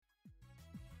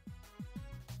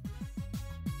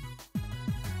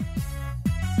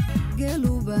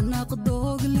geluba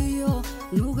naqdogliyo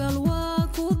nugal waa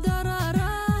ku darara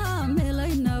melay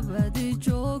nabadi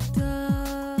joogta.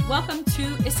 Welcome to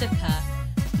Isidka.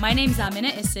 My name's Amina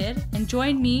Isid, and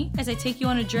join me as I take you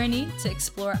on a journey to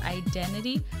explore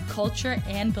identity, culture,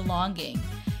 and belonging.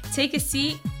 Take a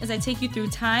seat as I take you through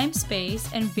time, space,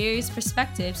 and various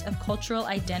perspectives of cultural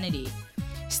identity.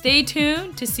 Stay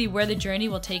tuned to see where the journey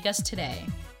will take us today.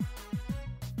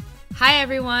 Hi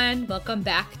everyone, welcome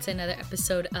back to another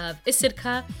episode of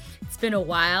Isidka. It's been a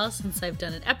while since I've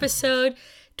done an episode.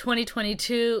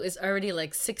 2022 is already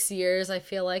like 6 years, I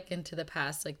feel like, into the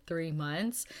past like 3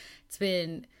 months. It's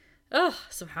been,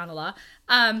 subhanAllah.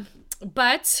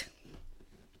 But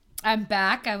I'm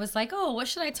back. I was like, what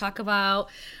should I talk about?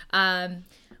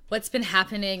 What's been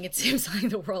happening? It seems like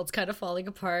the world's kind of falling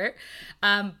apart.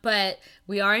 But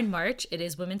we are in March. It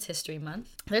is Women's History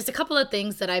Month. There's a couple of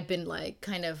things that I've been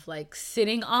kind of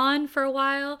sitting on for a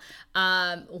while.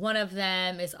 One of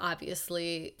them is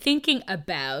obviously thinking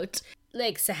about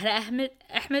Sahra Ahmed.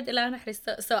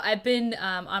 So I've been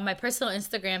on my personal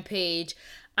Instagram page.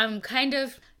 I'm kind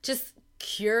of just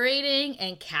curating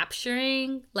and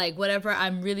capturing whatever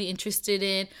I'm really interested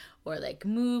in or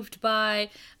moved by.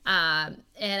 And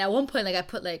at one point I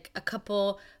put a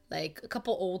couple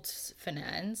old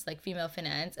fanans, female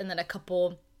fanans, and then a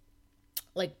couple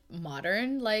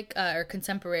modern or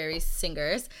contemporary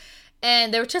singers.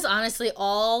 And they were just honestly,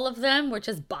 all of them were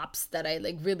just bops that I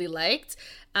really liked,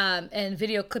 and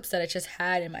video clips that I just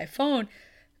had in my phone,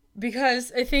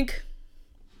 because I think,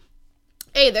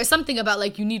 there's something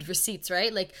about you need receipts,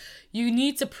 right? You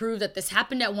need to prove that this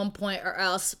happened at one point, or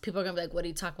else people are gonna be like, what are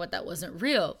you talking about? That wasn't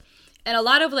real. And a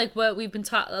lot of what we've been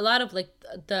taught, a lot of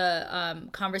the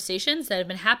conversations that have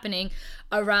been happening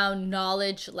around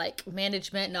knowledge,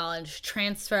 management, knowledge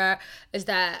transfer, is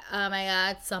that, oh my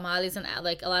God, Somalis and a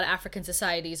lot of African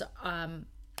societies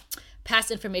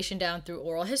pass information down through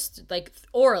oral history,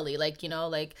 orally,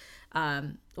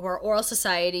 we're an oral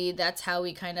society. That's how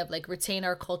we kind of retain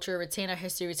our culture, retain our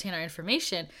history, retain our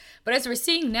information. But as we're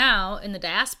seeing now in the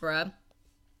diaspora,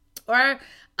 or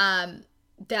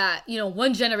that,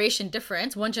 one generation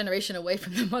difference, one generation away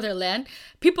from the motherland,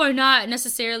 people are not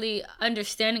necessarily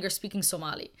understanding or speaking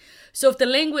Somali. So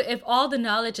if all the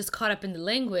knowledge is caught up in the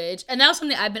language, and that was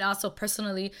something I've been also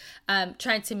personally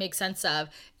trying to make sense of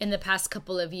in the past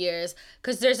couple of years,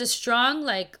 because there's a strong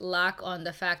lack on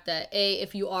the fact that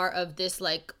if you are of this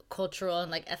cultural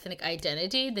and ethnic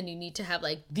identity, then you need to have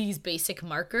these basic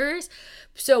markers.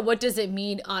 So what does it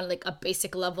mean on a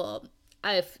basic level?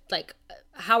 If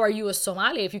how are you a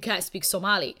Somali if you can't speak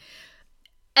Somali?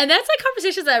 And that's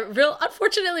conversations that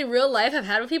unfortunately real life have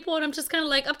had with people, and I'm just kind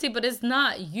of up to, but it's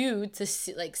not you to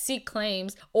seek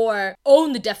claims or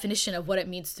own the definition of what it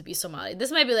means to be Somali. This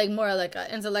might be more an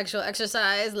intellectual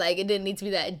exercise, it didn't need to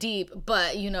be that deep,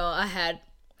 but I had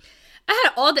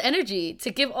all the energy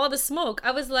to give all the smoke.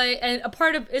 I was and a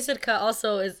part of Isidka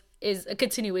also is a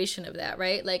continuation of that,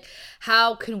 right?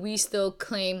 How can we still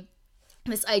claim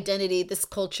this identity, this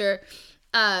culture,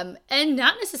 and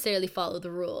not necessarily follow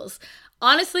the rules?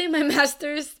 Honestly, my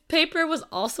master's paper was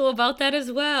also about that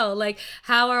as well.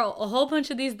 How are a whole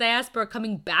bunch of these diaspora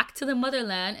coming back to the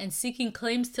motherland and seeking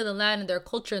claims to the land and their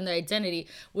culture and their identity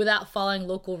without following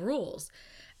local rules.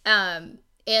 And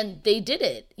they did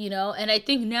it, and I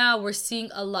think now we're seeing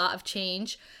a lot of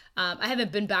change. I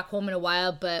haven't been back home in a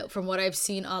while, but from what I've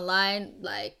seen online,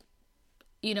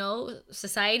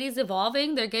 society's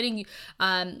evolving. They're getting,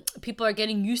 people are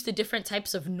getting used to different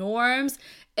types of norms.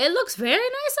 It looks very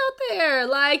nice out there.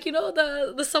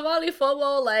 The Somali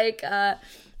FOMO,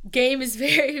 game is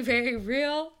very, very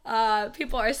real.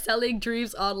 People are selling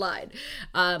dreams online.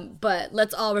 But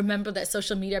let's all remember that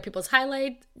social media are people's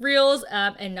highlight reels,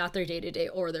 and not their day-to-day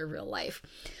or their real life.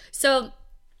 So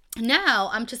now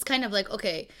I'm just kind of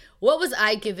okay, what was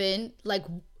I given?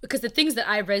 Because the things that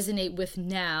I resonate with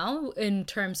now in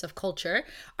terms of culture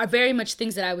are very much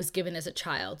things that I was given as a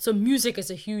child. So music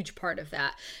is a huge part of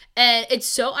that. And it's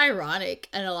so ironic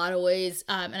in a lot of ways.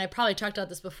 And I probably talked about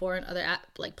this before in other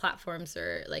platforms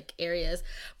or areas.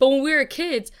 But when we were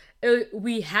kids,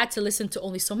 we had to listen to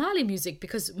only Somali music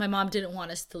because my mom didn't want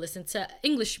us to listen to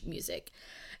English music.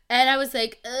 And I was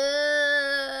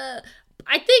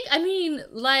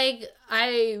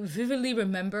I vividly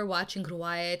remember watching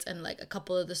Ruwayat and a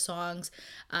couple of the songs,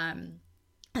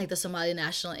 the Somali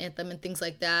national anthem and things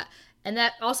like that. And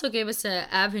that also gave us an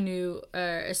avenue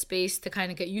or a space to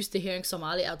kind of get used to hearing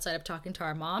Somali outside of talking to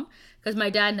our mom, because my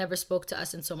dad never spoke to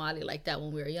us in Somali like that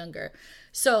when we were younger.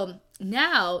 So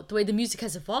now the way the music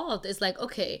has evolved is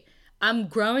okay, I'm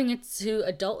growing into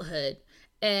adulthood,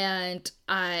 and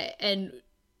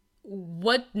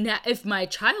if my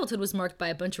childhood was marked by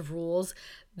a bunch of rules,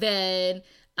 then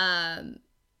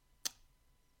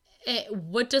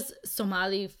what does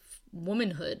Somali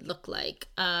womanhood look like?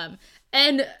 And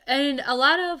a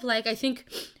lot of like, I think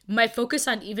my focus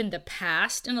on even the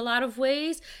past in a lot of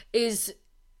ways is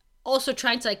also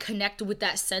trying to like connect with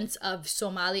that sense of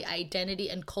Somali identity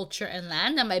and culture and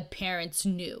land that my parents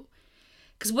knew.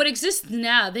 Because what exists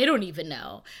now, they don't even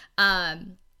know.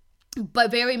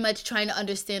 But very much trying to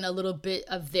understand a little bit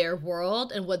of their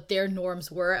world and what their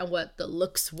norms were and what the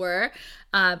looks were.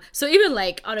 So even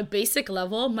like on a basic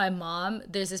level, my mom,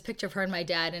 there's this picture of her and my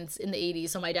dad, and it's in the 80s.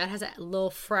 So my dad has a little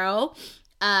fro.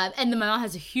 And then my mom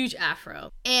has a huge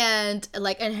afro, and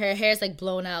her hair's like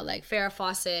blown out, like Farrah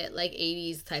Fawcett, like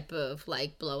 80s type of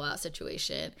like blowout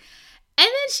situation. And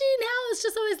then she now is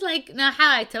just always like, nah,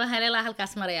 hi,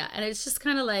 and it's just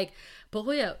kind of like, but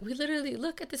Hoya, we literally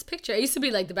look at this picture. It used to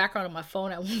be like the background of my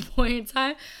phone at one point in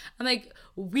time. I'm like,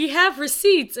 we have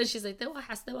receipts. And she's like,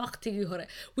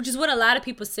 which is what a lot of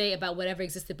people say about whatever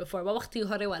existed before. You know,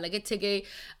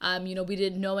 we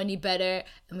didn't know any better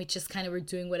and we just kind of were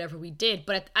doing whatever we did.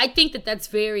 But I think that that's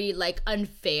very like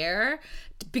unfair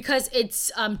because it's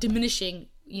diminishing,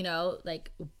 you know,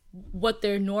 like what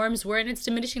their norms were, and it's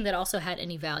diminishing that also had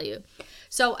any value.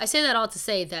 So I say that all to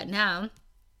say that now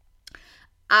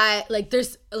I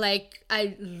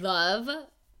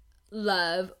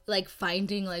love like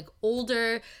finding like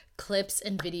older clips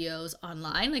and videos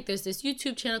online. Like there's this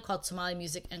YouTube channel called Somali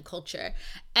Music and Culture,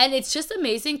 and it's just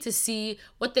amazing to see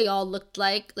what they all looked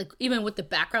like even what the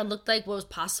background looked like, what was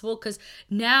possible, because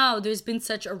now there's been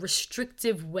such a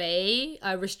restrictive way,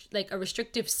 a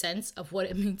restrictive sense of what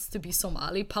it means to be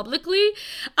Somali publicly,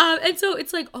 and so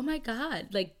it's like, oh my god,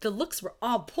 like the looks were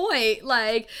on point,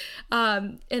 like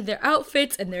and their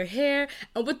outfits and their hair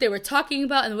and what they were talking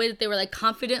about and the way that they were like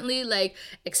confidently like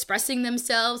expressing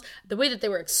themselves, the way that they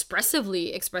were expressively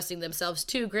expressing themselves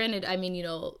too. Granted, I mean, you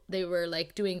know, they were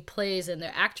like doing plays and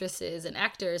they're actresses and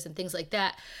actors and things like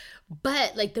that,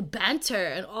 but like the banter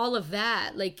and all of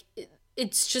that, like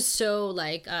it's just so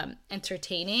like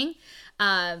entertaining,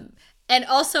 and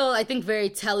also I think very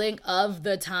telling of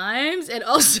the times. It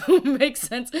also makes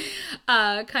sense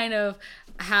kind of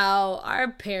how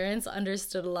our parents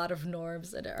understood a lot of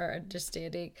norms and our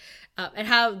understanding, and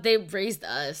how they raised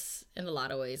us in a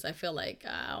lot of ways. I feel like,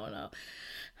 I don't know,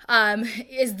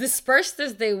 as dispersed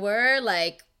as they were,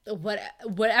 like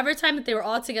whatever time that they were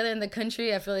all together in the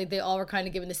country, I feel like they all were kind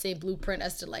of given the same blueprint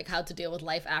as to like how to deal with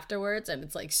life afterwards, and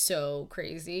it's like so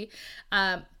crazy.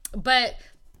 But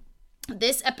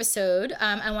this episode,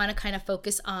 I want to kind of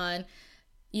focus on,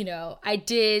 you know, I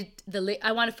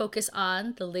want to focus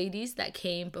on the ladies that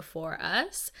came before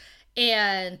us.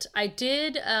 And I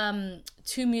did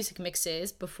 2 music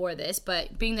mixes before this,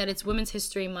 but being that it's Women's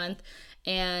History Month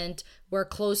and we're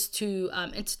close to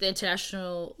the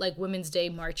International like Women's Day,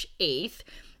 March 8th,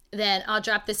 then I'll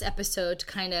drop this episode to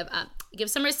kind of give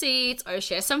some receipts or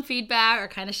share some feedback or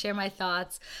kind of share my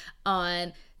thoughts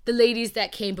on the ladies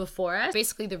that came before us.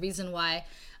 Basically the reason why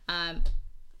I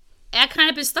kind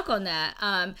of been stuck on that.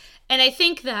 And I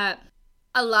think that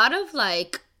a lot of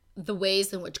like the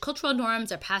ways in which cultural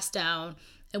norms are passed down,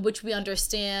 in which we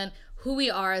understand who we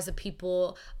are as a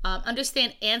people,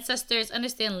 understand ancestors,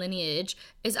 understand lineage,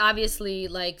 is obviously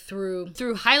like through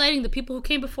highlighting the people who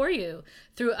came before you,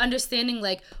 through understanding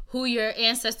like who your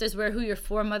ancestors were, who your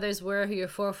foremothers were, who your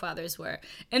forefathers were.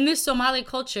 In this Somali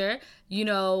culture, you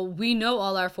know, we know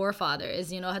all our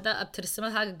forefathers, you know,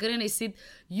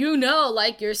 you know,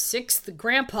 like your 6th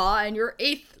grandpa and your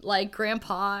 8th like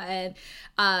grandpa,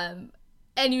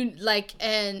 and you like,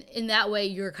 and in that way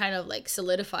you're kind of like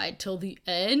solidified till the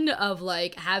end of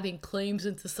like having claims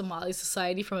into Somali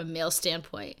society from a male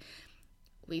standpoint.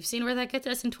 We've seen where that gets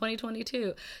us in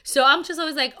 2022. So I'm just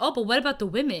always like, oh, but what about the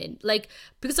women? Like,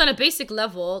 because on a basic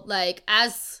level, like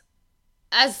as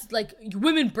like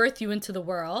women birth you into the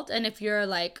world, and if you're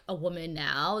like a woman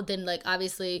now, then like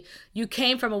obviously you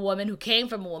came from a woman who came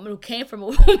from a woman who came from a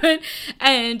woman,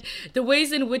 and the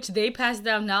ways in which they pass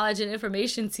down knowledge and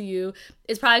information to you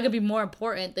is probably gonna be more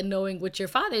important than knowing what your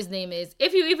father's name is,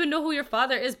 if you even know who your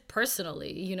father is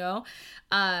personally, you know.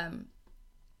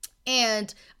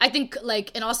 And I think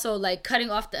like, and also like cutting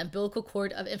off the umbilical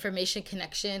cord of information,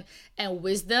 connection, and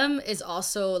wisdom is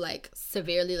also like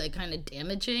severely like kind of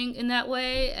damaging in that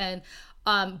way. And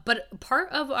but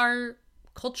part of our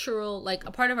cultural, like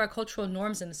a part of our cultural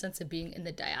norms in the sense of being in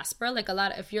the diaspora, like a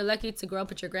lot of, if you're lucky to grow up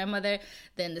with your grandmother,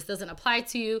 then this doesn't apply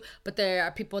to you. But there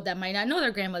are people that might not know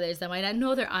their grandmothers, that might not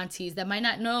know their aunties, that might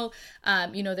not know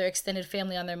you know, their extended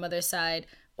family on their mother's side,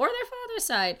 or their father's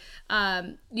side,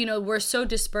 you know, were so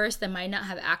dispersed that might not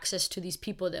have access to these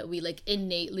people that we like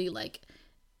innately like,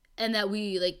 and that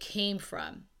we like came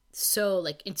from so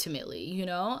like intimately, you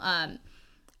know.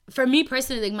 For me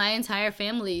personally, like my entire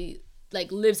family like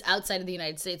lives outside of the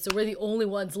United States, so we're the only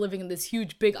ones living in this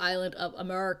huge big island of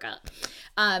America.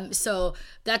 So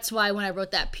that's why when I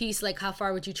wrote that piece, like how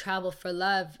far would you travel for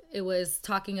love, it was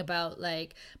talking about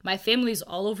like my family's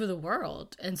all over the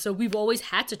world, and so we've always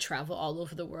had to travel all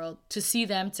over the world to see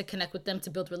them, to connect with them, to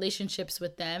build relationships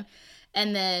with them.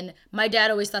 And then my dad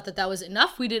always thought that that was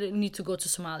enough, we didn't need to go to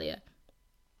Somalia.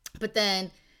 But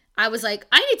then I was like,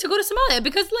 I need to go to Somalia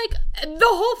because like the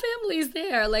whole family is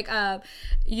there. Like,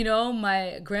 you know,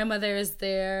 my grandmother is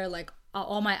there. Like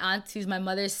all my aunties, my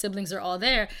mother's siblings are all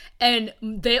there, and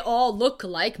they all look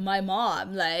like my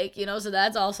mom. Like, you know, so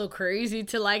that's also crazy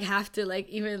to like have to like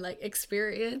even like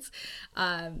experience,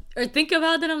 or think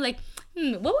about that. I'm like,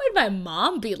 what would my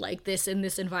mom be like this in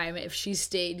this environment if she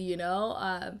stayed? You know,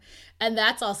 and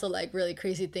that's also like really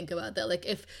crazy to think about that. Like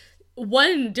if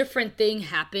one different thing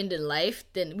happened in life,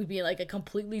 then we'd be in like a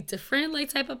completely different like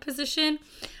type of position.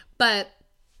 But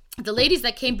the ladies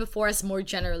that came before us more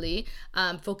generally,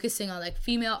 focusing on like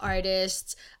female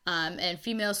artists, and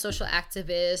female social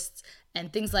activists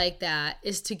and things like that,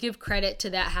 is to give credit to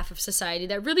that half of society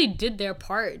that really did their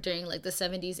part during like the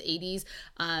 70s, 80s,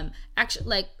 actually,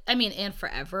 like, I mean, and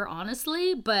forever,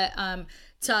 honestly, but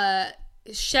to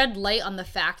shed light on the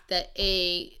fact that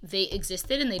they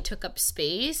existed and they took up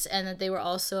space, and that they were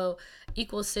also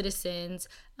equal citizens,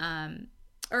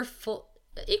 or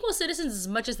equal citizens as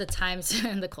much as the times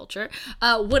and the culture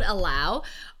would allow.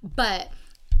 But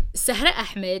Sahra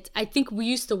Ahmed, I think we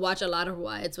used to watch a lot of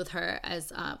rides with her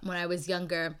as when I was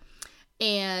younger,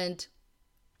 and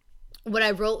when I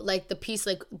wrote like the piece,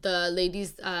 like the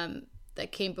ladies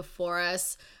that came before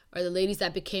us, or the ladies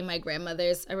that became my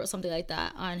grandmothers, I wrote something like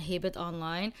that on Haybet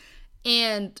Online.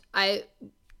 And I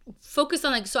focused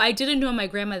on like, so I didn't know my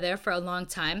grandmother for a long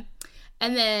time.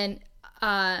 And then,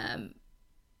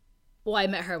 well, I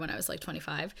met her when I was like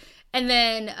 25. And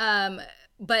then,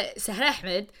 but Sahra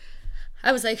Ahmed,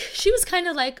 I was like, she was kind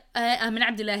of like Amin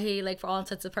Abdullahi, like for all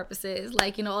intents and purposes.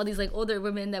 Like, you know, all these like older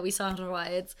women that we saw in the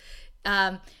riots,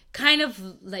 kind of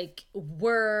like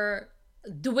were,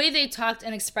 the way they talked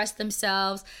and expressed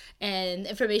themselves and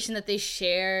information that they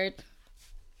shared,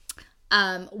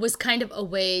 was kind of a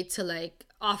way to like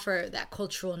offer that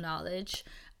cultural knowledge,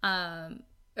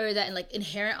 or that like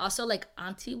inherent also like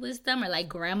auntie wisdom or like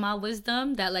grandma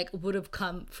wisdom that like would have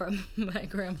come from my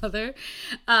grandmother, in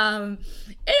a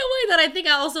way that I think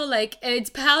I also like,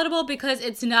 it's palatable because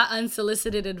it's not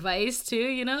unsolicited advice too,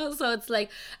 you know. So it's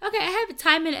like, okay, I have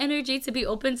time and energy to be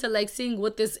open to like seeing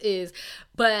what this is.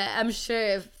 But I'm sure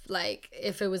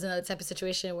if it was another type of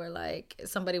situation where like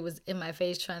somebody was in my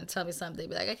face trying to tell me something,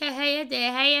 be like, okay, hey,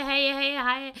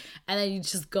 and then you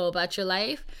just go about your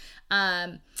life.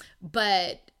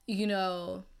 But, you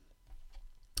know,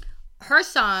 her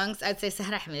songs, I'd say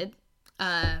Sahra Ahmed,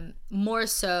 more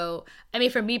so, I mean,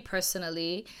 for me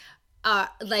personally,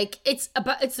 like it's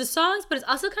the songs, but it's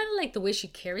also kind of like the way she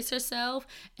carries herself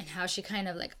and how she kind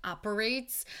of like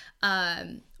operates,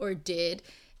 or did.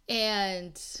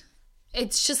 And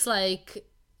it's just like,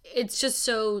 it's just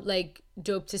so like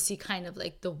dope to see kind of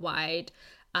like the wide,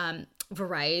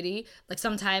 variety. Like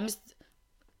sometimes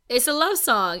it's a love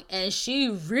song and she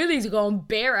really is gonna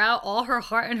bear out all her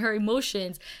heart and her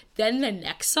emotions. Then the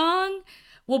next song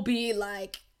will be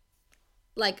like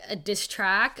a diss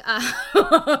track,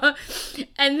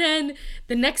 and then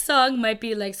the next song might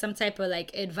be like some type of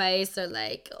like advice or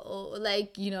like,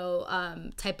 you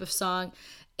know, type of song.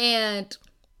 And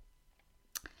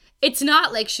it's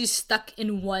not like she's stuck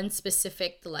in one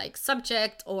specific like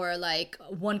subject or like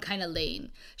one kind of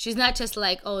lane. She's not just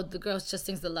like, oh, the girl just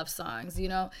sings the love songs, you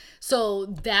know? So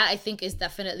that I think is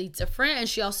definitely different. And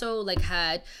she also like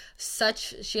has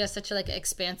such a like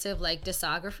expansive like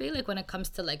discography, like when it comes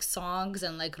to like songs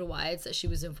and like riwayats that she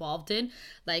was involved in.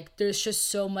 Like there's just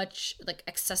so much like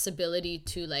accessibility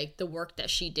to like the work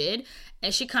that she did.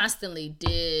 And she constantly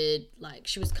did, like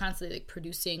she was constantly like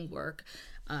producing work.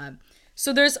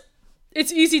 So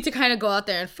it's easy to kind of go out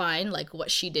there and find like what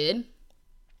she did.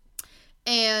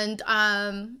 And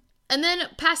then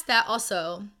past that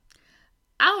also,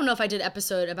 I don't know if I did an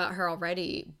episode about her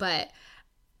already, but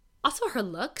also her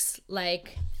looks.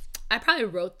 Like I probably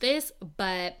wrote this,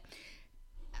 but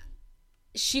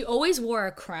she always wore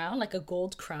a crown, like a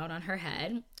gold crown on her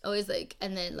head. Always like,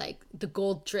 and then like the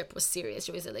gold drip was serious.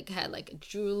 She always like had like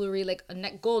jewelry, like a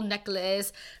gold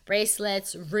necklace,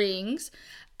 bracelets, rings.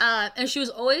 And she was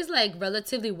always like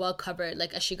relatively well covered,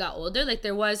 like as she got older. Like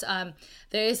there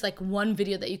is like one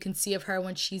video that you can see of her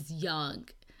when she's young,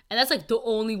 and that's like the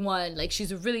only one. Like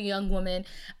she's a really young woman,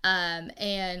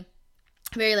 and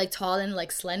very like tall and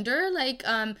like slender, like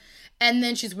and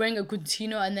then she's wearing a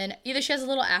guntino, and then either she has a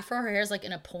little afro, her hair is like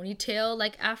in a ponytail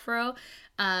like afro,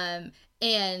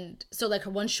 and so like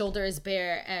her one shoulder is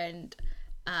bare, and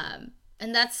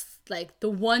that's like the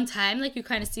one time like you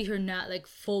kind of see her not like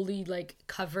fully like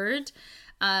covered,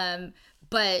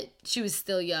 but she was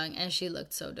still young and she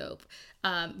looked so dope.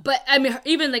 But I mean,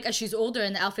 even like as she's older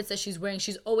and the outfits that she's wearing,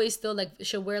 she's always still like,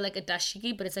 she'll wear like a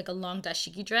dashiki, but it's like a long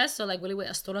dashiki dress, so like really with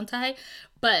a storontai,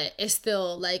 but it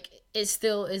still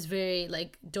is very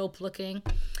like dope looking.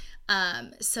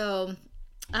 So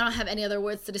I don't have any other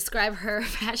words to describe her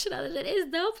fashion other than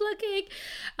it's dope looking.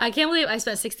 I can't believe I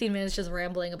spent 16 minutes just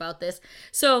rambling about this.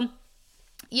 So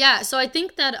yeah, so I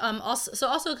think that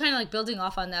also kind of like building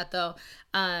off on that though,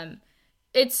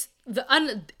 it's the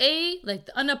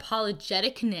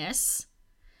unapologeticness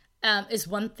is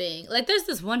one thing. Like there's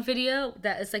this one video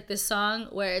that is like this song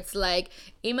where it's like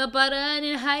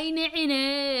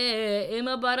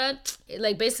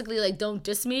like basically like don't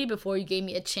diss me before you gave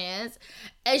me a chance,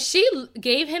 and she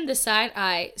gave him the side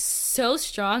eye so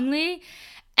strongly,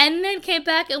 and then came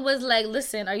back and was like,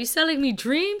 listen, are you selling me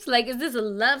dreams? Like, is this a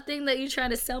love thing that you're trying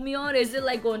to sell me on? Is it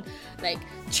like going like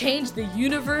change the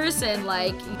universe and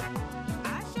like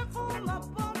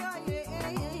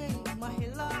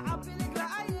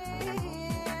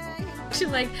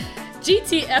like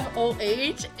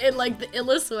GTFOH in like the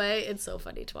illest way. It's so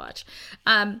funny to watch.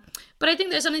 But I think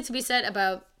there's something to be said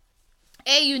about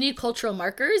you need cultural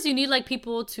markers. You need like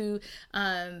people to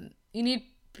kind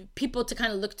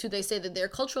of look to. They say that they're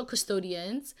cultural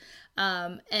custodians,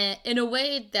 and in a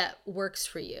way that works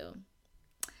for you,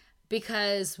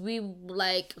 because we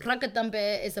like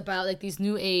Rakatambe is about like these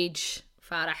new age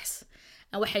farahs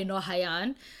and waxay noo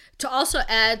hayaan, to also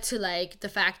add to like the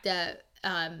fact that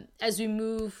as we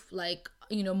move like,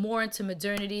 you know, more into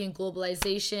modernity and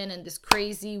globalization and this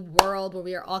crazy world where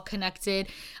we are all connected,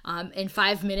 in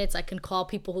 5 minutes I can call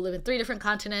people who live in 3 different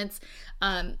continents,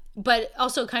 but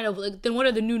also kind of like, then what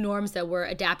are the new norms that we're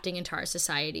adapting into our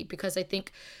society? Because I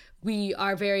think we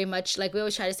are very much like, we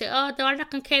always try to say, oh,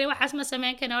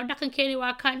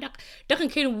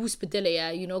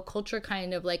 you know, culture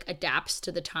kind of like adapts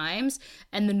to the times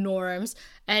and the norms,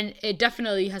 and it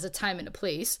definitely has a time and a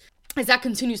place. As that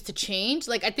continues to change,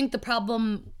 like I think the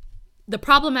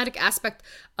problematic aspect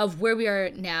of where we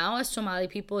are now as Somali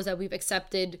people is that we've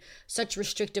accepted such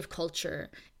restrictive culture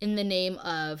in the name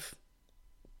of,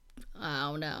 I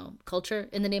don't know, culture,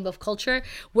 in the name of culture,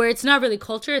 where it's not really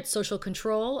culture, it's social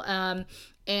control.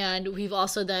 And we've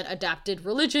also then adapted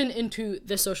religion into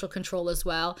the social control as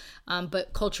well.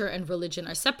 But culture and religion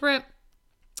are separate.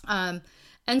 And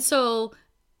so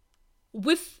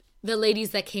with the ladies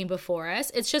that came before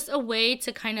us, it's just a way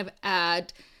to kind of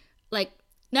add, like,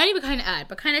 not even kind of add,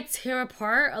 but kind of tear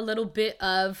apart a little bit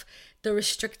of the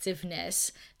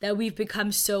restrictiveness that we've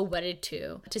become so wedded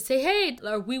to say, hey,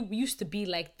 we used to be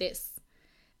like this.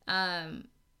 And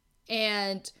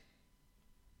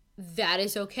that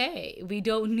is okay. We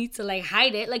don't need to like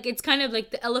hide it. Like, it's kind of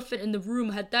like the elephant in the room.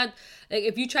 Had that, like,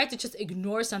 if you try to just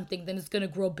ignore something, then it's gonna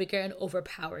grow bigger and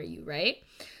overpower you, right?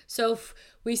 So if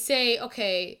we say,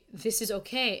 okay, this is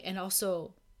okay, and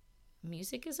also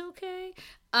music is okay,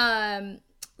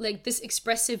 like this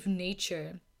expressive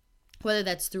nature, whether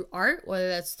that's through art, whether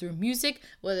that's through music,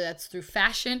 whether that's through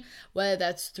fashion, whether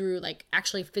that's through like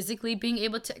actually physically being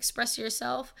able to express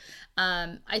yourself.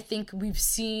 I think we've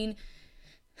seen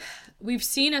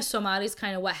as Somalis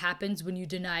kind of what happens when you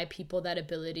deny people that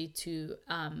ability to,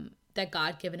 that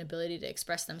God-given ability to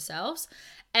express themselves.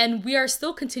 And we are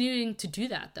still continuing to do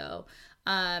that though.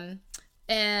 And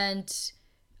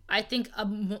I think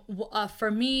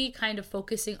for me, kind of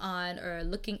focusing on or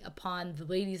looking upon the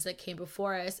ladies that came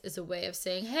before us is a way of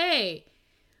saying, hey,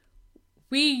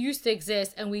 we used to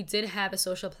exist and we did have a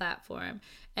social platform.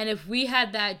 And if we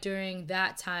had that during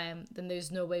that time, then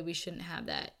there's no way we shouldn't have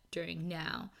that during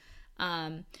now.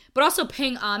 But also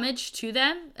paying homage to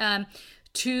them,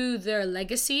 to their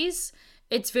legacies.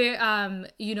 It's very,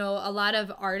 you know, a lot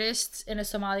of artists in a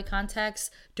Somali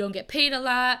context don't get paid a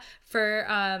lot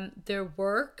for their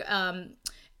work.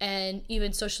 And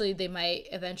even socially, they might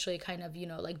eventually kind of, you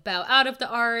know, like bow out of the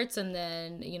arts. And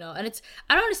then, you know, and it's,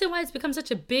 I don't understand why it's become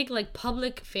such a big, like,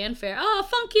 public fanfare. Oh,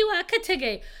 funky wa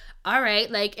katege. All right,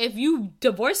 like, if you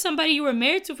divorce somebody you were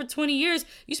married to for 20 years,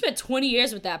 you spent 20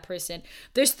 years with that person.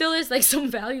 There still is, like, some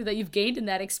value that you've gained in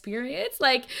that experience.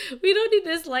 Like, we don't need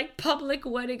this, like, public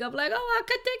wedding of, like, oh,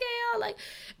 like,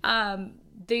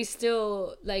 they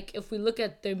still, like, if we look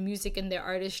at their music and their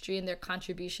artistry and their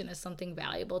contribution as something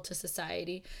valuable to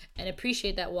society and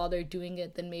appreciate that while they're doing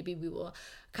it, then maybe we will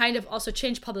kind of also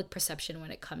change public perception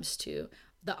when it comes to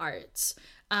the arts.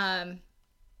 I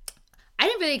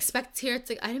didn't really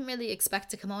expect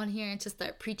to come on here and to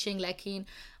start preaching lakin.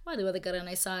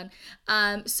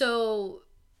 So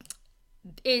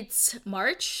it's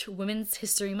March, Women's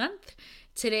History Month.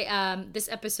 Today, this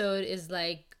episode is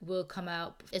will come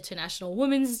out International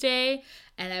Women's Day,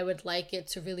 and I would like it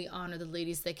to really honor the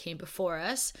ladies that came before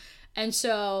us. And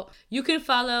so you can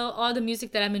follow all the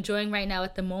music that I'm enjoying right now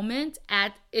at the moment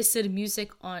at Isid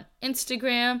Music on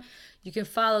Instagram. You can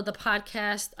follow the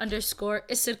podcast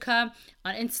 _Isidka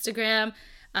on Instagram.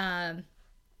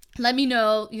 Let me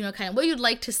know, kind of what you'd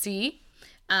like to see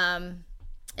in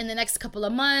the next couple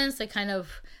of months, kind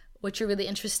of what you're really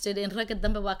interested in.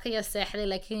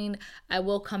 I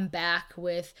will come back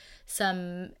with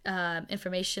some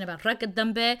information about Raqqa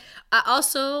Dambe. I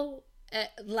also,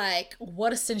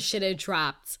 Warston Shida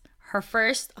dropped her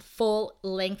first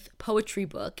full-length poetry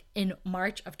book in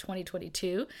March of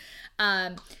 2022.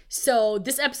 So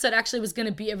this episode actually was going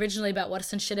to be originally about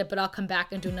Warston Shida, but I'll come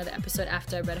back and do another episode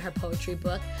after I read her poetry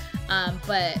book.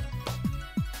 But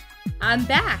I'm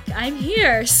back. I'm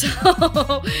here. So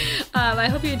I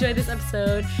hope you enjoyed this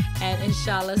episode, and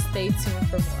inshallah, stay tuned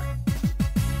for more.